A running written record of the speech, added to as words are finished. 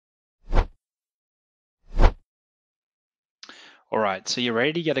All right, so you're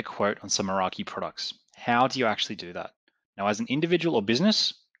ready to get a quote on some Meraki products. How do you actually do that? Now, as an individual or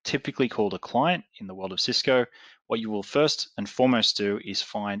business, typically called a client in the world of Cisco, what you will first and foremost do is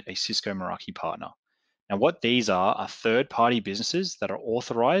find a Cisco Meraki partner. Now, what these are third-party businesses that are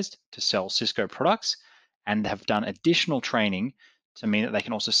authorized to sell Cisco products and have done additional training to mean that they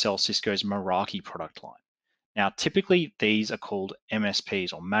can also sell Cisco's Meraki product line. Now, typically these are called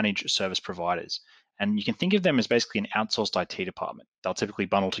MSPs or managed service providers. And you can think of them as basically an outsourced IT department. They'll typically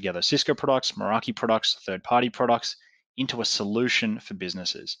bundle together Cisco products, Meraki products, third-party products into a solution for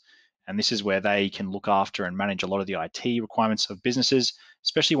businesses. And this is where they can look after and manage a lot of the IT requirements of businesses,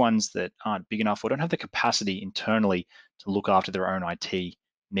 especially ones that aren't big enough or don't have the capacity internally to look after their own IT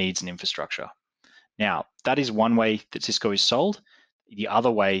needs and infrastructure. Now, that is one way that Cisco is sold. The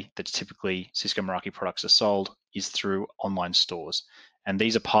other way that typically Cisco Meraki products are sold is through online stores. And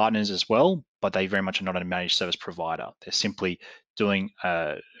these are partners as well, but they very much are not a managed service provider. They're simply doing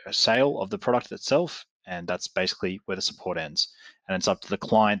a sale of the product itself, and that's basically where the support ends. And it's up to the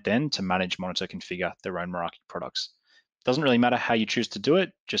client then to manage, monitor, configure their own Meraki products. Doesn't really matter how you choose to do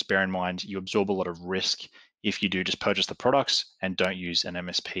it, just bear in mind you absorb a lot of risk if you do just purchase the products and don't use an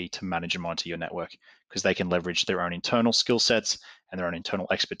MSP to manage and monitor your network, because they can leverage their own internal skill sets and their own internal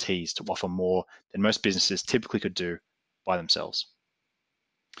expertise to offer more than most businesses typically could do by themselves.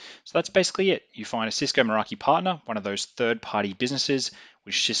 So that's basically it. You find a Cisco Meraki partner, one of those third-party businesses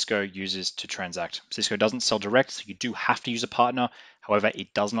which Cisco uses to transact. Cisco doesn't sell direct, so you do have to use a partner. However,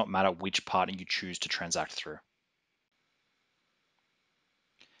 it does not matter which partner you choose to transact through.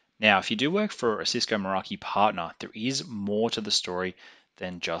 Now, if you do work for a Cisco Meraki partner, there is more to the story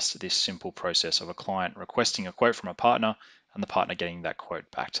than just this simple process of a client requesting a quote from a partner and the partner getting that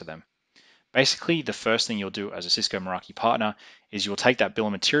quote back to them. Basically, the first thing you'll do as a Cisco Meraki partner is you'll take that bill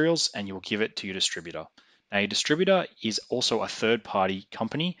of materials and you'll give it to your distributor. Now, your distributor is also a third-party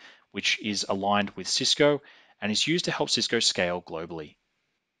company which is aligned with Cisco and is used to help Cisco scale globally.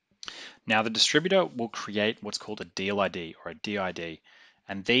 Now, the distributor will create what's called a deal ID or a DID,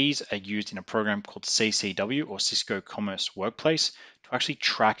 and these are used in a program called CCW or Cisco Commerce Workplace to actually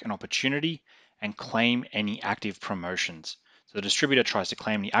track an opportunity and claim any active promotions. So the distributor tries to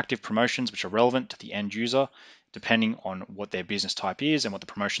claim the active promotions which are relevant to the end user, depending on what their business type is and what the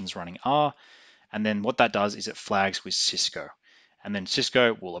promotions running are. And then what that does is it flags with Cisco. And then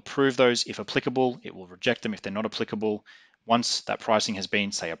Cisco will approve those if applicable. It will reject them if they're not applicable. Once that pricing has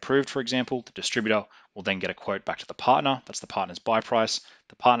been, say, approved, for example, the distributor will then get a quote back to the partner. That's the partner's buy price.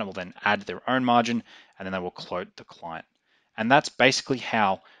 The partner will then add their own margin, and then they will quote the client. And that's basically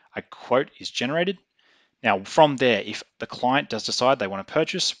how a quote is generated. Now, from there, if the client does decide they want to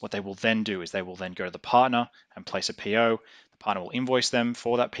purchase, what they will then do is they will then go to the partner and place a PO. The partner will invoice them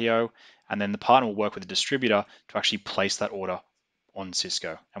for that PO, and then the partner will work with the distributor to actually place that order on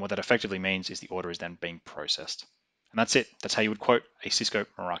Cisco. And what that effectively means is the order is then being processed. And that's it. That's how you would quote a Cisco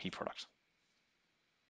Meraki product.